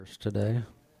Today.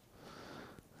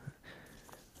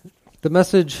 The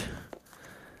message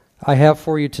I have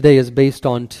for you today is based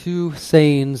on two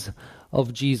sayings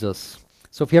of Jesus.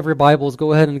 So if you have your Bibles,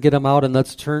 go ahead and get them out and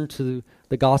let's turn to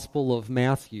the Gospel of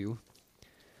Matthew,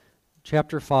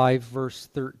 chapter 5, verse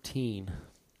 13.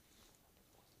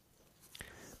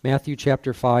 Matthew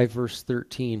chapter 5, verse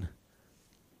 13.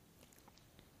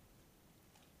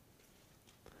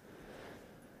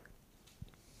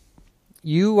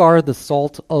 You are the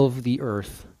salt of the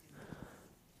earth.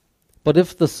 But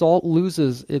if the salt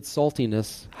loses its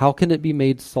saltiness, how can it be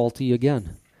made salty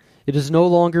again? It is no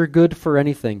longer good for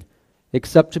anything,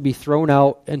 except to be thrown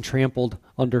out and trampled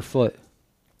underfoot.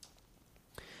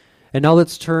 And now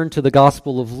let's turn to the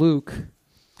Gospel of Luke,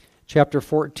 chapter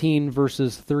 14,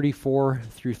 verses 34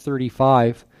 through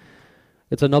 35.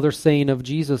 It's another saying of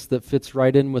Jesus that fits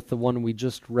right in with the one we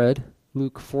just read,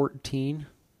 Luke 14.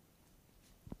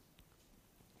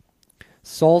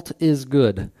 Salt is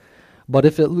good, but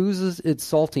if it loses its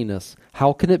saltiness,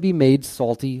 how can it be made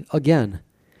salty again?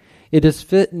 It is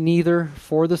fit neither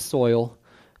for the soil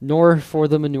nor for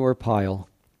the manure pile.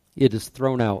 It is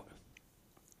thrown out.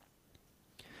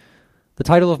 The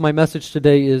title of my message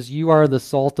today is You Are the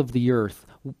Salt of the Earth.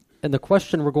 And the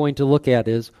question we're going to look at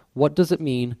is, what does it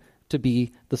mean to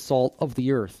be the salt of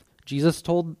the earth? Jesus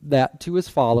told that to his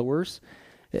followers.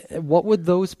 What would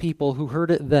those people who heard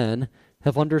it then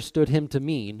have understood him to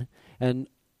mean? And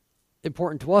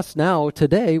important to us now,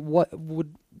 today, what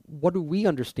do we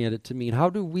understand it to mean?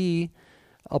 How do we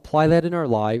apply that in our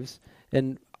lives?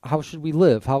 And how should we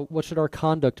live? What should our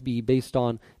conduct be based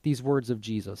on these words of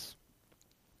Jesus?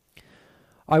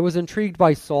 I was intrigued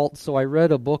by salt, so I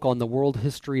read a book on the world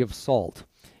history of salt.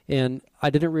 And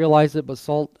I didn't realize it, but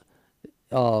salt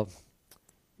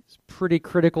is pretty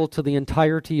critical to the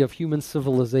entirety of human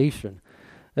civilization.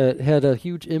 It had a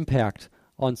huge impact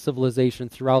on civilization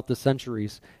throughout the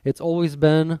centuries. It's always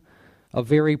been a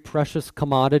very precious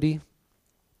commodity.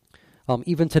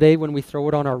 Even today, when we throw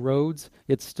it on our roads,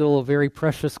 it's still a very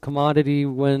precious commodity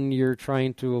when you're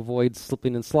trying to avoid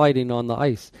slipping and sliding on the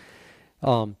ice.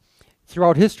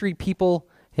 Throughout history, people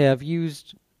have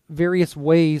used various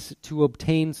ways to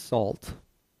obtain salt.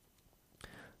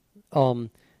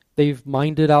 They've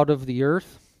mined it out of the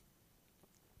earth.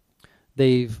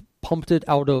 They've pumped it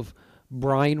out of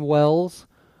brine wells,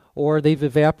 or they've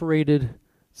evaporated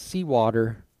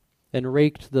seawater and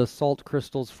raked the salt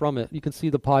crystals from it. You can see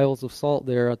the piles of salt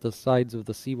there at the sides of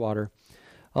the seawater.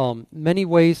 Many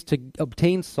ways to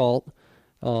obtain salt.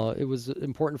 It was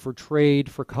important for trade,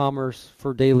 for commerce,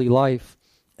 for daily life.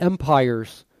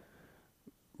 Empires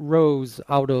rose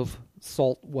out of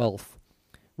salt wealth.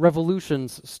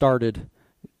 Revolutions started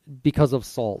because of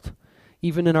salt.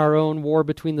 Even in our own war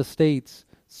between the states,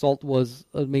 salt was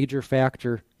a major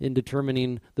factor in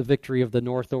determining the victory of the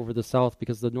North over the South,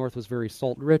 because the North was very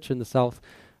salt-rich and the South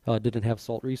didn't have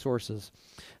salt resources.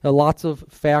 Lots of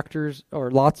factors,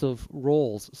 or lots of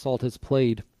roles salt has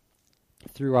played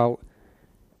throughout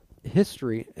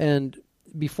history. And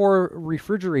before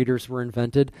refrigerators were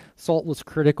invented, salt was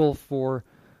critical for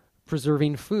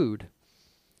preserving food,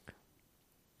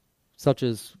 such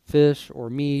as fish or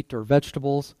meat or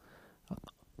vegetables.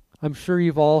 I'm sure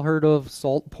you've all heard of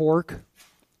salt pork.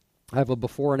 I have a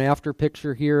before and after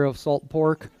picture here of salt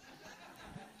pork.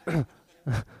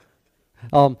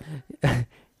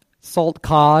 Salt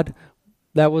cod,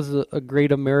 that was a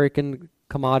great American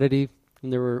commodity when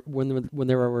there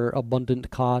were abundant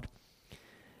cod.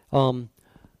 One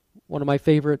of my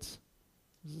favorites,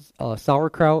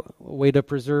 sauerkraut, a way to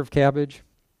preserve cabbage.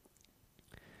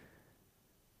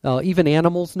 Even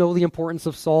animals know the importance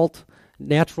of salt.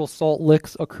 Natural salt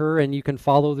licks occur, and you can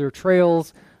follow their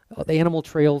trails, the animal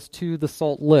trails, to the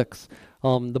salt licks.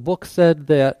 The book said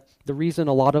that the reason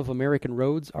a lot of American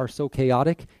roads are so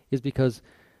chaotic is because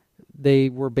they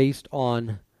were based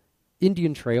on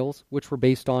Indian trails, which were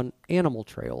based on animal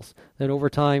trails. And over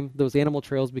time, those animal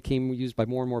trails became used by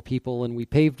more and more people, and we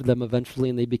paved them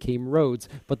eventually, and they became roads.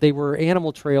 But they were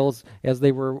animal trails as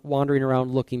they were wandering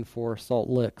around looking for salt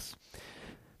licks.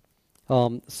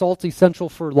 Salt's essential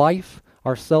for life.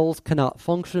 Our cells cannot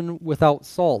function without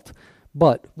salt.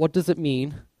 But what does it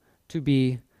mean to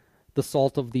be the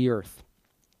salt of the earth?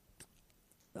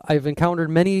 I've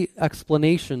encountered many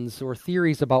explanations or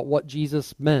theories about what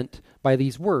Jesus meant by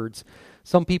these words.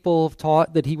 Some people have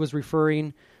taught that he was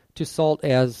referring to salt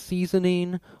as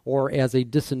seasoning or as a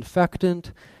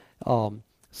disinfectant.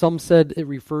 Some said it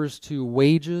refers to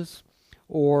wages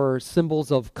or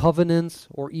symbols of covenants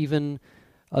or even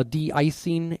a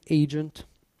de-icing agent.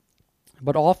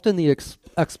 But often the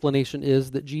explanation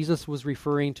is that Jesus was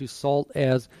referring to salt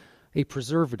as a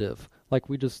preservative, like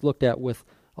we just looked at with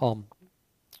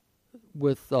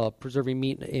with preserving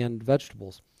meat and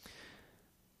vegetables.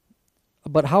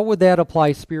 But how would that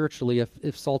apply spiritually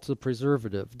if salt's a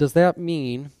preservative? Does that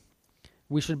mean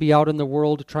we should be out in the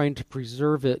world trying to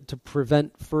preserve it to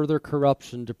prevent further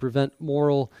corruption, to prevent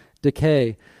moral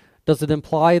decay? Does it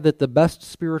imply that the best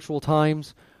spiritual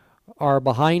times are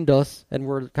behind us and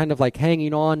we're kind of like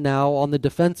hanging on now on the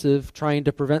defensive, trying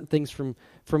to prevent things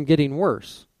from getting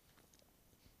worse?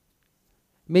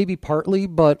 Maybe partly,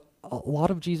 but a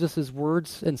lot of Jesus'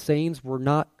 words and sayings were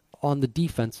not on the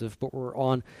defensive, but were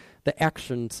on the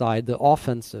action side, the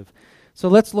offensive. So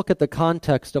let's look at the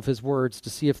context of his words to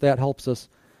see if that helps us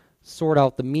sort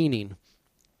out the meaning.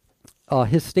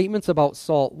 His statements about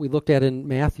salt, we looked at in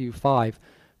Matthew 5,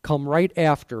 come right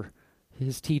after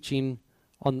his teaching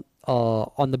on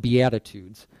the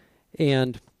Beatitudes.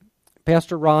 And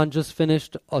Pastor Ron just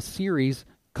finished a series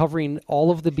covering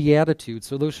all of the Beatitudes,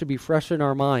 so those should be fresh in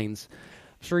our minds.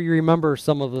 I'm sure you remember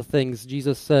some of the things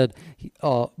Jesus said.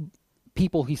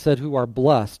 People, he said, who are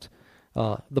blessed,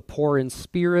 the poor in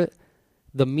spirit,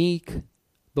 the meek,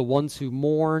 the ones who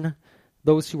mourn,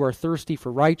 those who are thirsty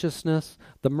for righteousness,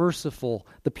 the merciful,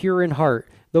 the pure in heart,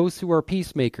 those who are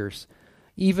peacemakers,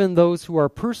 even those who are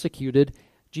persecuted,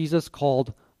 Jesus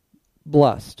called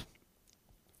blessed.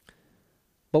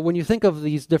 But when you think of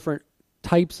these different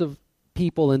types of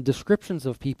people and descriptions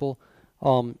of people,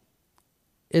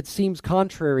 it seems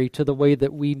contrary to the way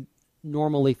that we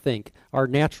normally think. Our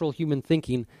natural human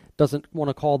thinking doesn't want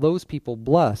to call those people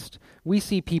blessed. We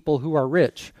see people who are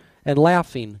rich and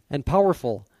laughing and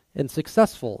powerful and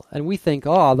successful, and we think,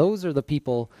 those are the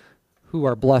people who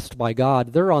are blessed by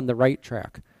God. They're on the right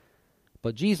track.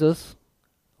 But Jesus,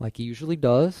 like he usually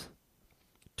does,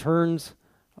 turns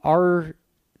our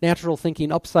natural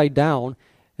thinking upside down,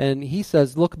 and he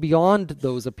says, look beyond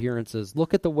those appearances.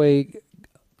 Look at the way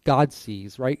God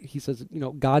sees, right? He says,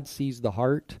 God sees the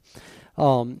heart.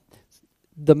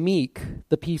 The meek,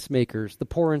 the peacemakers, the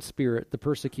poor in spirit, the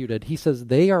persecuted, he says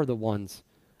they are the ones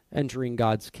entering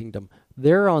God's kingdom.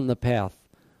 They're on the path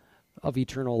of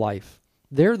eternal life.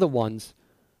 They're the ones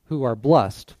who are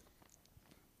blessed.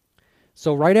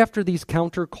 So right after these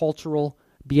countercultural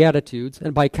beatitudes,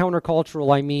 and by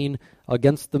countercultural I mean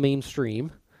against the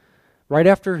mainstream, right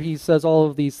after he says all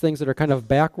of these things that are kind of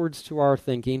backwards to our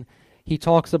thinking, he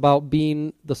talks about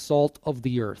being the salt of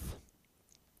the earth.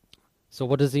 So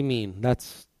what does he mean?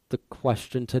 That's the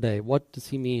question today. What does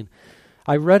he mean?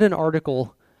 I read an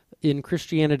article in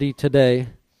Christianity Today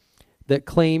that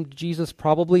claimed Jesus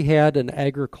probably had an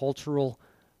agricultural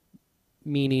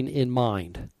meaning in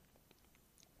mind.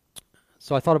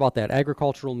 So I thought about that,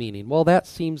 agricultural meaning. Well, that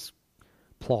seems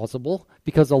plausible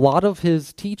because a lot of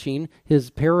his teaching, his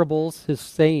parables, his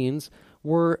sayings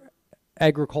were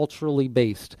agriculturally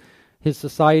based. His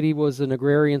society was an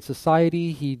agrarian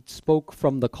society. He spoke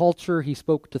from the culture. He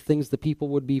spoke to things that people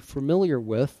would be familiar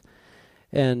with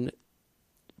and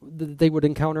they would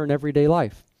encounter in everyday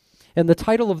life. And the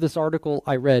title of this article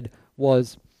I read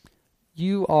was,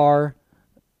 "You Are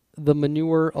the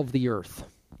Manure of the Earth."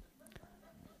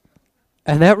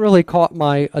 And that really caught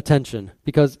my attention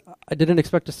because I didn't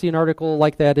expect to see an article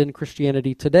like that in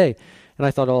Christianity Today. And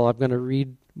I thought, I'm going to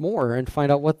read more and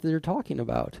find out what they're talking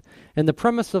about. And the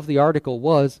premise of the article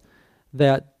was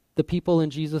that the people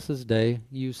in Jesus' day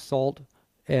used salt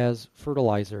as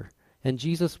fertilizer. And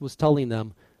Jesus was telling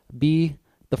them, be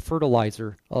the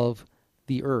fertilizer of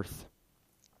the earth.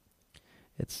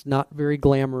 It's not very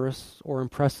glamorous or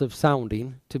impressive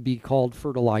sounding to be called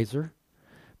fertilizer.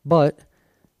 But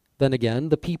then again,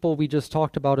 the people we just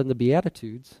talked about in the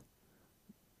Beatitudes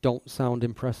don't sound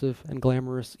impressive and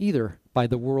glamorous either by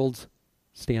the world's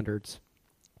standards.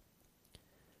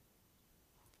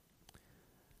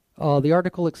 The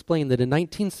article explained that in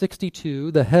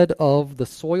 1962, the head of the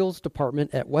soils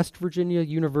department at West Virginia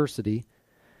University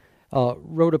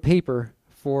wrote a paper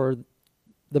for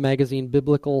the magazine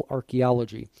Biblical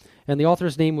Archaeology. And the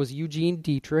author's name was Eugene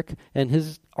Dietrich, and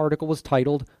his article was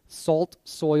titled Salt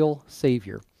Soil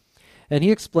Savior. And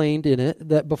he explained in it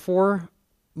that before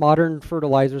modern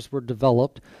fertilizers were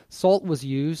developed, salt was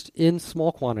used in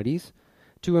small quantities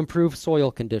to improve soil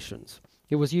conditions.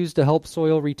 It was used to help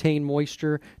soil retain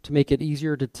moisture, to make it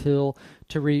easier to till,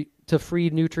 to free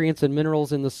nutrients and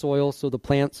minerals in the soil so the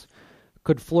plants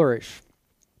could flourish.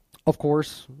 Of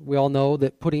course, we all know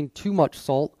that putting too much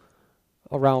salt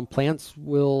around plants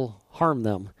will harm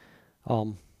them.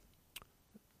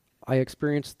 I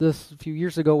experienced this a few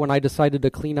years ago when I decided to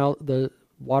clean out the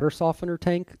water softener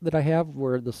tank that I have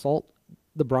where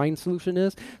the brine solution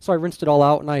is. So I rinsed it all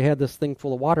out and I had this thing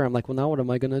full of water. I'm like, well, now what am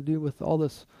I going to do with all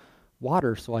this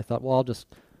water? So I thought, well, I'll just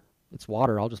it's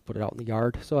water. I'll just put it out in the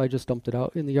yard. So I just dumped it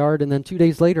out in the yard. And then 2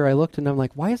 days later, I looked and I'm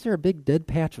like, why is there a big dead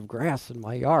patch of grass in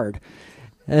my yard?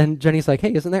 And Jenny's like,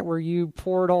 hey, isn't that where you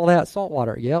poured all that salt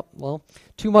water? Yep. Well,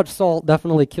 too much salt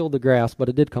definitely killed the grass, but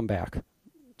it did come back.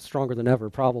 Stronger than ever,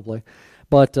 probably.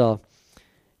 But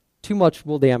too much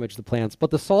will damage the plants.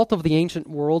 But the salt of the ancient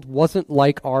world wasn't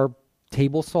like our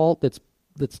table salt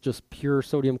that's just pure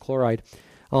sodium chloride.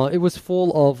 It was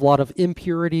full of a lot of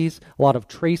impurities, a lot of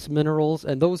trace minerals,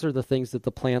 and those are the things that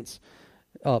the plants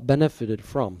benefited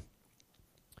from.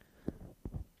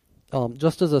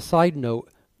 Just as a side note,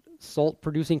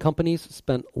 salt-producing companies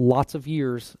spent lots of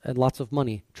years and lots of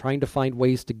money trying to find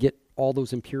ways to get all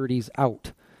those impurities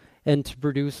out and to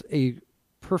produce a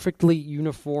perfectly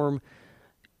uniform,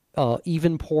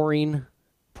 even pouring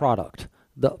product.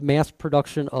 The mass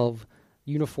production of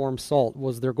uniform salt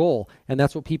was their goal, and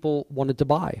that's what people wanted to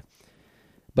buy.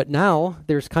 But now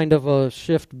there's kind of a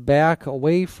shift back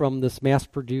away from this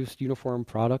mass-produced uniform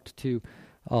product to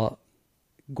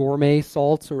gourmet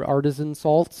salts or artisan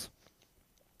salts.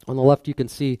 On the left you can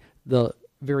see the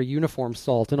very uniform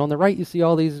salt, and on the right you see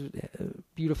all these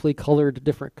beautifully colored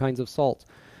different kinds of salts.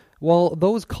 Well,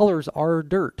 those colors are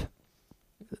dirt.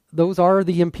 Those are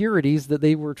the impurities that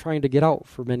they were trying to get out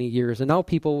for many years. And now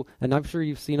people, and I'm sure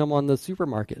you've seen them on the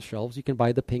supermarket shelves, you can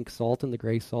buy the pink salt and the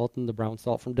gray salt and the brown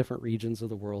salt from different regions of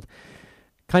the world.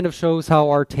 Kind of shows how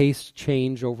our tastes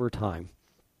change over time.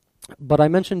 But I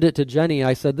mentioned it to Jenny.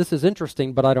 I said, this is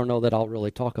interesting, but I don't know that I'll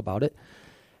really talk about it.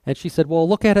 And she said, well,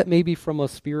 look at it maybe from a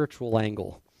spiritual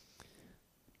angle.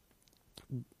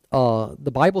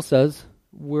 The Bible says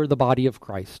we're the body of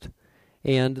Christ.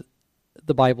 And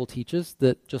the Bible teaches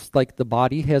that just like the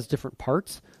body has different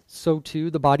parts, so too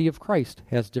the body of Christ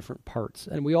has different parts.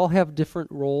 And we all have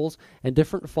different roles and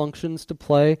different functions to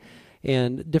play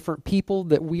and different people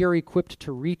that we are equipped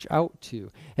to reach out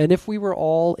to. And if we were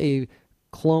all a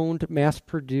cloned,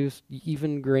 mass-produced,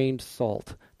 even-grained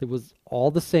salt that was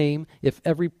all the same, if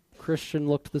every Christian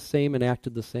looked the same and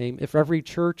acted the same, if every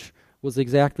church was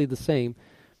exactly the same,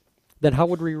 then how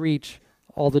would we reach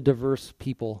all the diverse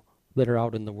people that are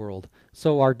out in the world?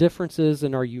 So our differences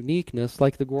and our uniqueness,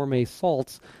 like the gourmet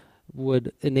salts,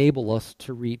 would enable us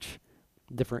to reach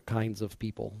different kinds of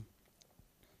people.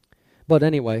 But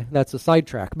anyway, that's a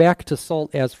sidetrack. Back to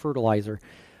salt as fertilizer.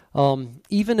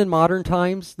 Even in modern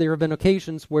times, there have been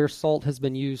occasions where salt has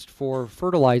been used for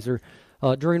fertilizer.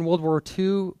 During World War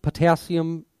II,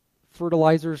 potassium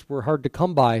fertilizers were hard to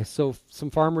come by, so some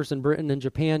farmers in Britain and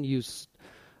Japan used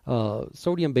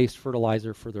sodium-based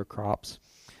fertilizer for their crops.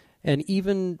 And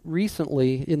even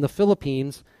recently in the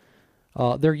Philippines,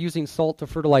 they're using salt to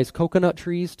fertilize coconut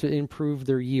trees to improve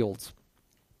their yields.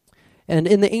 And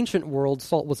in the ancient world,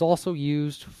 salt was also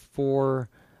used for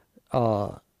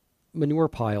manure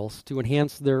piles to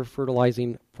enhance their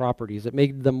fertilizing properties. It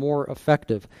made them more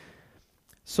effective.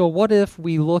 So what if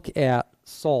we look at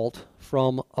salt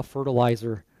from a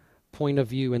fertilizer point of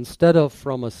view instead of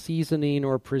from a seasoning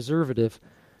or preservative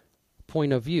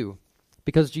point of view?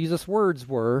 Because Jesus' words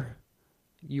were,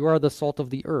 you are the salt of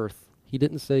the earth. He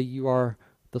didn't say you are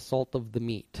the salt of the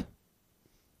meat.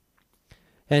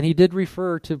 And he did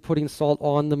refer to putting salt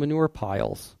on the manure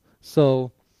piles.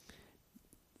 So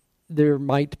there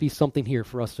might be something here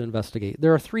for us to investigate.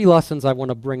 There are 3 lessons I want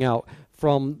to bring out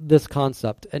from this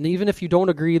concept. And even if you don't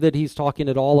agree that he's talking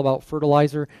at all about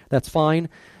fertilizer, that's fine.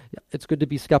 It's good to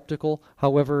be skeptical.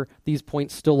 However, these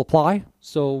points still apply.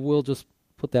 So we'll just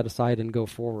put that aside and go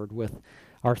forward with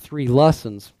our 3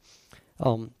 lessons.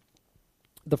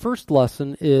 The first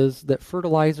lesson is that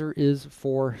fertilizer is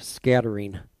for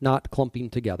scattering, not clumping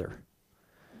together.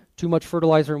 Too much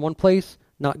fertilizer in one place,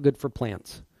 not good for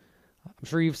plants. I'm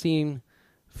sure you've seen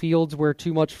fields where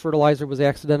too much fertilizer was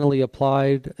accidentally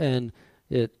applied and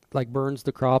it like burns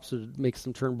the crops or makes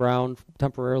them turn brown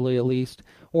temporarily at least.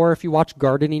 Or if you watch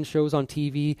gardening shows on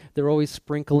TV, they're always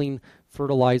sprinkling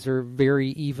fertilizer very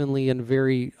evenly and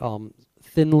very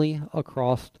thinly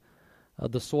across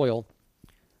the soil.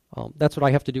 That's what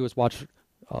I have to do is watch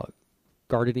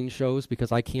gardening shows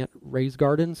because I can't raise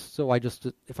gardens. So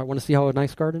if I want to see how a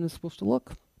nice garden is supposed to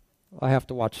look, I have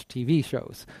to watch TV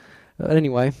shows.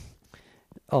 Anyway,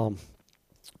 so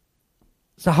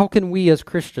how can we as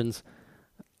Christians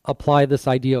apply this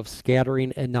idea of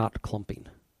scattering and not clumping?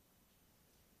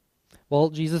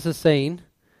 Well, Jesus is saying,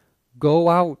 go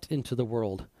out into the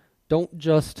world. Don't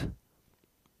just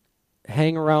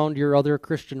hang around your other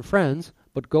Christian friends,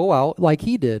 but go out like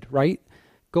he did, right?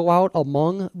 Go out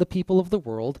among the people of the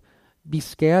world, be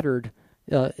scattered,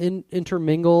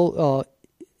 intermingle,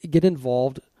 get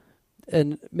involved,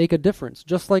 and make a difference,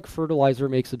 just like fertilizer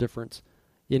makes a difference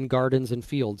in gardens and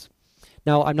fields.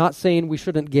 Now, I'm not saying we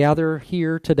shouldn't gather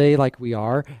here today like we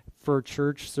are for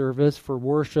church service, for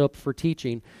worship, for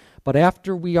teaching, but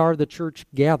after we are the church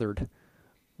gathered,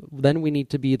 then we need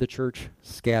to be the church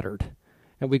scattered.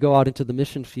 And we go out into the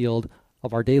mission field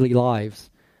of our daily lives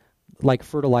like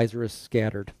fertilizer is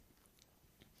scattered.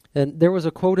 And there was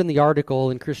a quote in the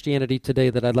article in Christianity Today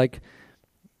that I'd like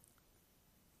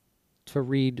to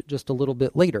read just a little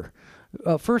bit later.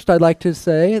 First, I'd like to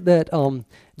say that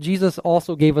Jesus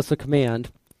also gave us a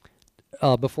command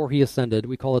before he ascended.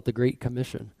 We call it the Great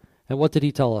Commission. And what did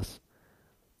he tell us?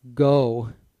 Go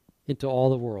into all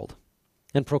the world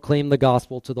and proclaim the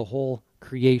gospel to the whole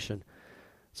creation.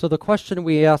 So the question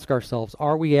we ask ourselves,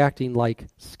 are we acting like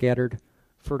scattered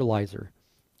fertilizer?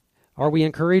 Are we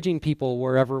encouraging people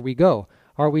wherever we go?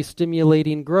 Are we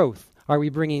stimulating growth? Are we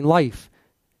bringing life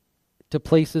to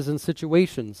places and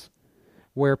situations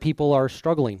where people are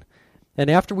struggling? And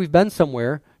after we've been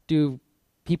somewhere, do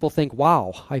people think,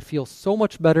 wow, I feel so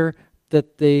much better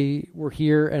that they were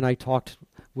here and I talked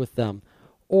with them?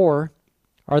 Or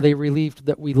are they relieved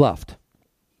that we left?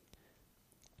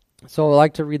 So I'd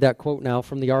like to read that quote now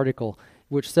from the article,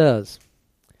 which says,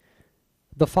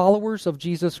 "The followers of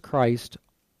Jesus Christ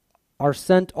are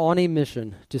sent on a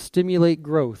mission to stimulate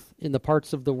growth in the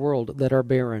parts of the world that are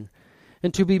barren,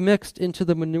 and to be mixed into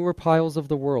the manure piles of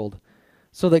the world,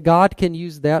 so that God can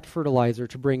use that fertilizer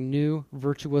to bring new,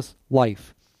 virtuous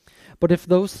life. But if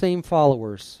those same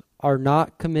followers are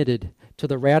not committed to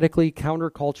the radically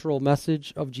countercultural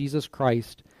message of Jesus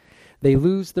Christ, they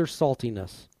lose their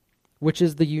saltiness, which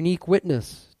is the unique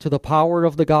witness to the power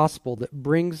of the gospel that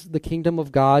brings the kingdom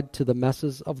of God to the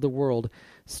messes of the world,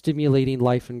 stimulating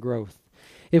life and growth.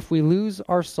 If we lose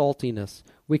our saltiness,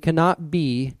 we cannot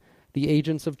be the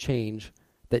agents of change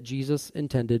that Jesus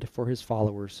intended for his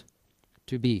followers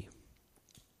to be."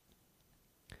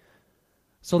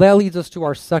 So that leads us to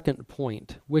our second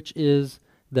point, which is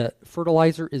that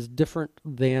fertilizer is different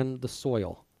than the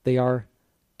soil. They are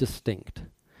distinct.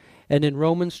 And in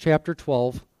Romans chapter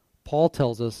 12, Paul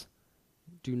tells us,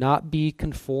 do not be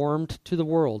conformed to the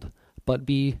world, but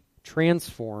be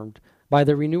transformed by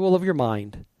the renewal of your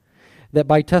mind, that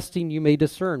by testing you may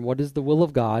discern what is the will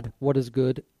of God, what is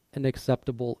good and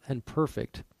acceptable and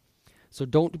perfect. So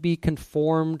don't be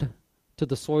conformed to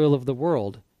the soil of the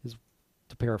world, is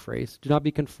to paraphrase. Do not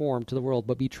be conformed to the world,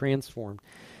 but be transformed.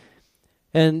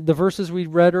 And the verses we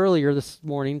read earlier this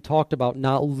morning talked about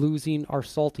not losing our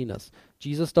saltiness.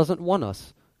 Jesus doesn't want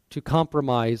us to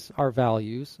compromise our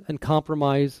values and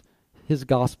compromise his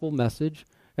gospel message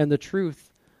and the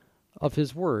truth of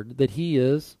his word, that he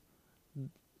is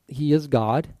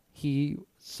God. He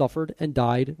suffered and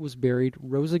died, was buried,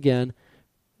 rose again,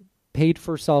 paid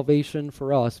for salvation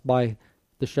for us by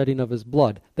the shedding of his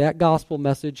blood. That gospel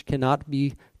message cannot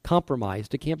be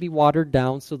compromised. It can't be watered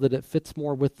down so that it fits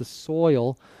more with the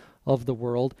soil of the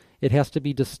world. It has to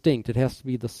be distinct. It has to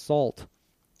be the salt,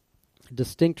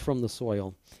 distinct from the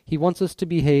soil. He wants us to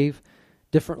behave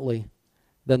differently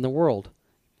than the world.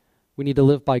 We need to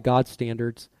live by God's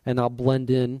standards and not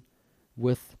blend in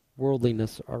with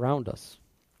worldliness around us.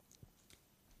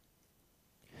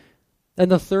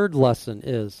 And the third lesson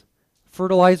is,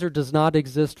 fertilizer does not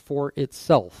exist for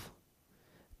itself,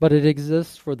 but it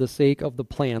exists for the sake of the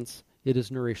plants it is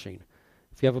nourishing.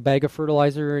 If you have a bag of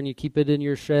fertilizer and you keep it in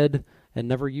your shed and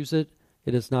never use it,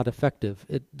 it is not effective.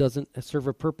 It doesn't serve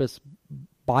a purpose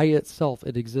by itself.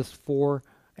 It exists for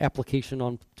application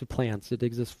on to plants. It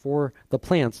exists for the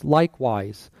plants.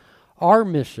 Likewise, our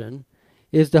mission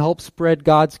is to help spread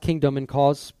God's kingdom and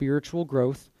cause spiritual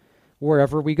growth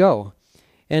wherever we go.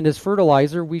 And as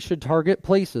fertilizer, we should target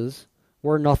places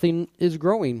where nothing is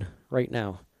growing right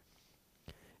now.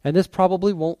 And this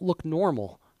probably won't look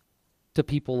normal to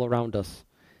people around us.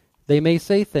 They may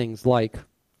say things like,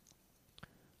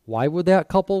 why would that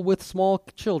couple with small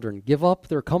children give up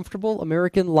their comfortable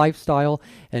American lifestyle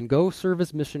and go serve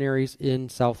as missionaries in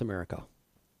South America?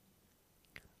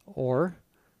 Or,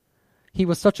 he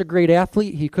was such a great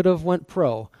athlete, he could have went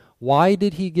pro. Why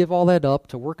did he give all that up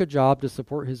to work a job to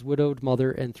support his widowed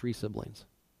mother and 3 siblings?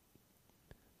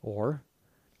 Or,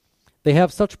 they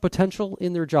have such potential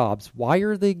in their jobs. Why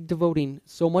are they devoting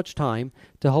so much time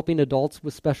to helping adults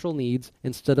with special needs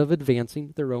instead of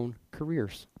advancing their own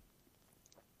careers?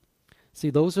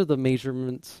 See, those are the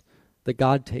measurements that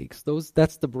God takes.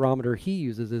 That's the barometer he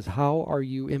uses, is how are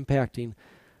you impacting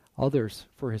others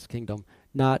for his kingdom,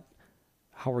 not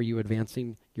how are you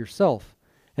advancing yourself.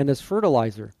 And as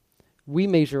fertilizer, we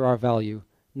measure our value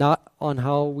not on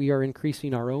how we are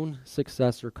increasing our own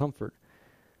success or comfort,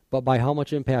 but by how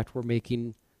much impact we're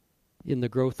making in the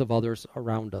growth of others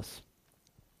around us.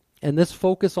 And this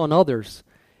focus on others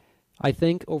I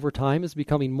think, over time is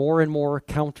becoming more and more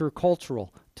countercultural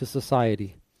to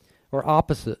society, or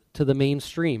opposite to the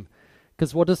mainstream.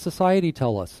 Because what does society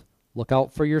tell us? Look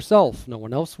out for yourself. No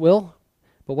one else will.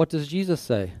 But what does Jesus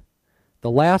say? The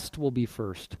last will be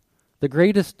first. The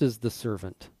greatest is the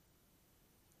servant.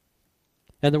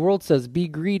 And the world says, be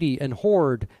greedy and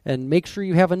hoard and make sure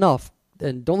you have enough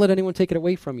and don't let anyone take it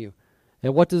away from you.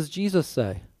 And what does Jesus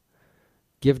say?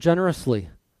 Give generously.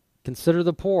 Consider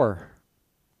the poor.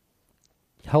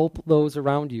 Help those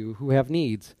around you who have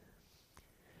needs.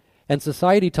 And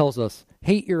society tells us,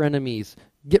 hate your enemies,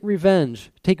 get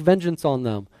revenge, take vengeance on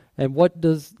them. And what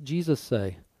does Jesus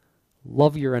say?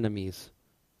 Love your enemies.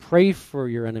 Pray for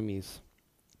your enemies.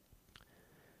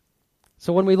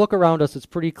 So when we look around us, it's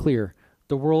pretty clear.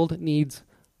 The world needs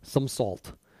some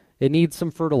salt. It needs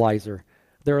some fertilizer.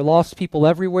 There are lost people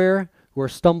everywhere who are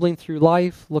stumbling through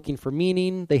life, looking for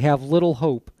meaning. They have little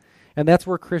hope. And that's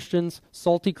where Christians,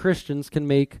 salty Christians, can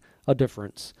make a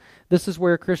difference. This is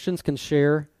where Christians can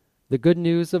share the good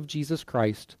news of Jesus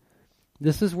Christ.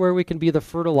 This is where we can be the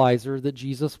fertilizer that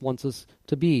Jesus wants us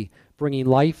to be, bringing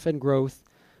life and growth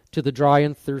to the dry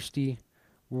and thirsty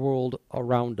world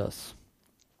around us.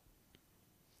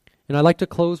 And I'd like to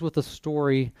close with a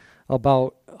story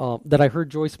about that I heard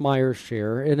Joyce Meyer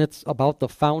share, and it's about the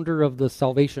founder of the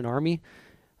Salvation Army,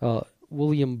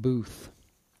 William Booth.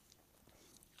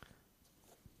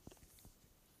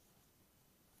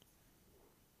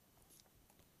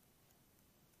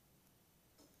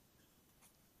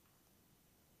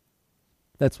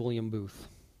 That's William Booth,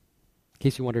 in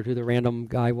case you wondered who the random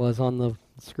guy was on the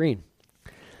screen.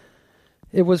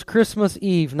 It was Christmas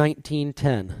Eve,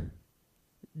 1910.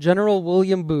 General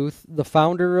William Booth, the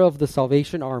founder of the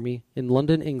Salvation Army in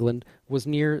London, England, was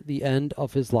near the end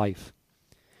of his life.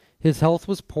 His health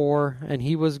was poor, and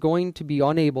he was going to be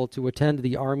unable to attend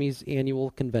the Army's annual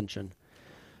convention.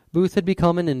 Booth had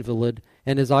become an invalid,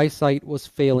 and his eyesight was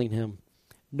failing him.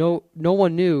 No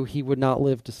one knew he would not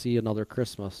live to see another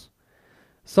Christmas.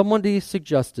 Somebody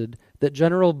suggested that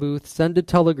General Booth send a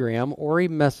telegram or a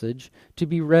message to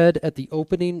be read at the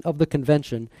opening of the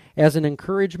convention as an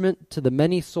encouragement to the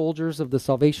many soldiers of the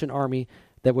Salvation Army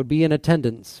that would be in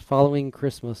attendance following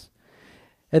Christmas,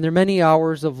 and their many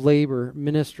hours of labor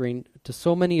ministering to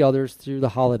so many others through the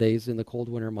holidays in the cold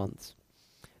winter months.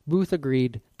 Booth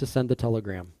agreed to send the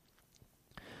telegram.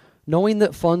 Knowing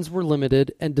that funds were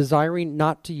limited and desiring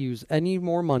not to use any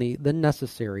more money than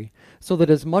necessary, so that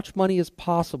as much money as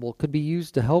possible could be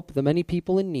used to help the many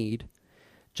people in need,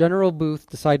 General Booth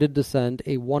decided to send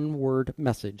a one-word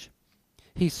message.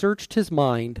 He searched his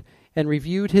mind and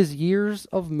reviewed his years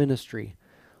of ministry,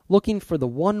 looking for the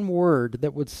one word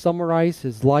that would summarize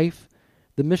his life,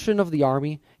 the mission of the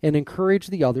Army, and encourage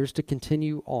the others to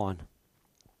continue on.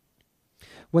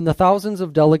 When the thousands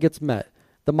of delegates met,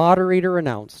 the moderator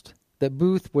announced that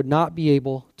Booth would not be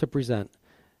able to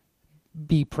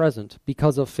be present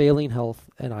because of failing health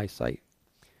and eyesight.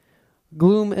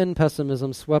 Gloom and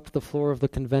pessimism swept the floor of the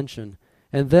convention,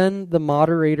 and then the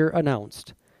moderator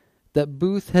announced that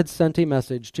Booth had sent a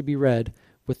message to be read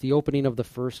with the opening of the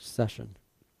first session.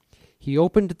 He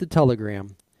opened the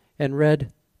telegram and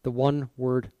read the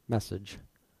one-word message: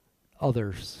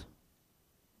 others.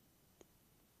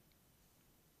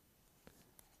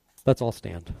 Let's all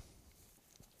stand.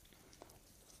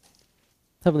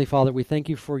 Heavenly Father, we thank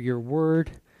you for your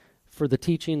word, for the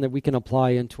teaching that we can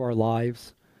apply into our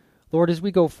lives. Lord, as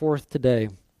we go forth today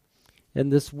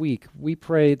and this week, we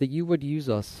pray that you would use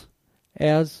us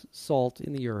as salt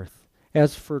in the earth,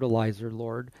 as fertilizer,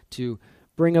 Lord, to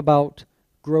bring about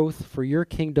growth for your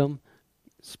kingdom,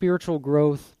 spiritual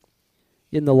growth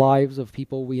in the lives of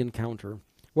people we encounter,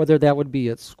 whether that would be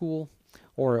at school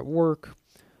or at work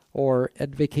or at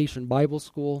Vacation Bible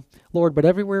School. Lord, but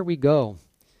everywhere we go,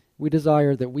 we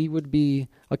desire that we would be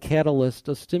a catalyst,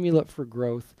 a stimulant for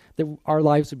growth, that our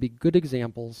lives would be good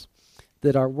examples,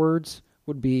 that our words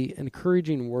would be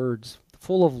encouraging words,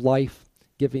 full of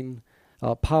life-giving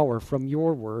power from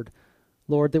your word.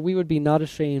 Lord, that we would be not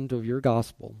ashamed of your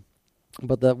gospel,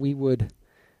 but that we would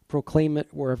proclaim it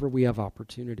wherever we have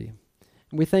opportunity.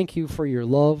 And we thank you for your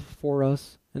love for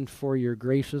us and for your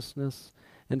graciousness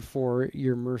and for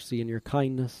your mercy and your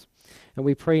kindness. And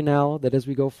we pray now that as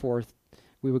we go forth,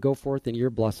 we would go forth in your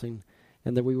blessing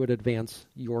and that we would advance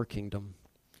your kingdom.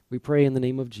 We pray in the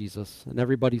name of Jesus. And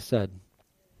everybody said,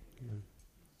 Amen.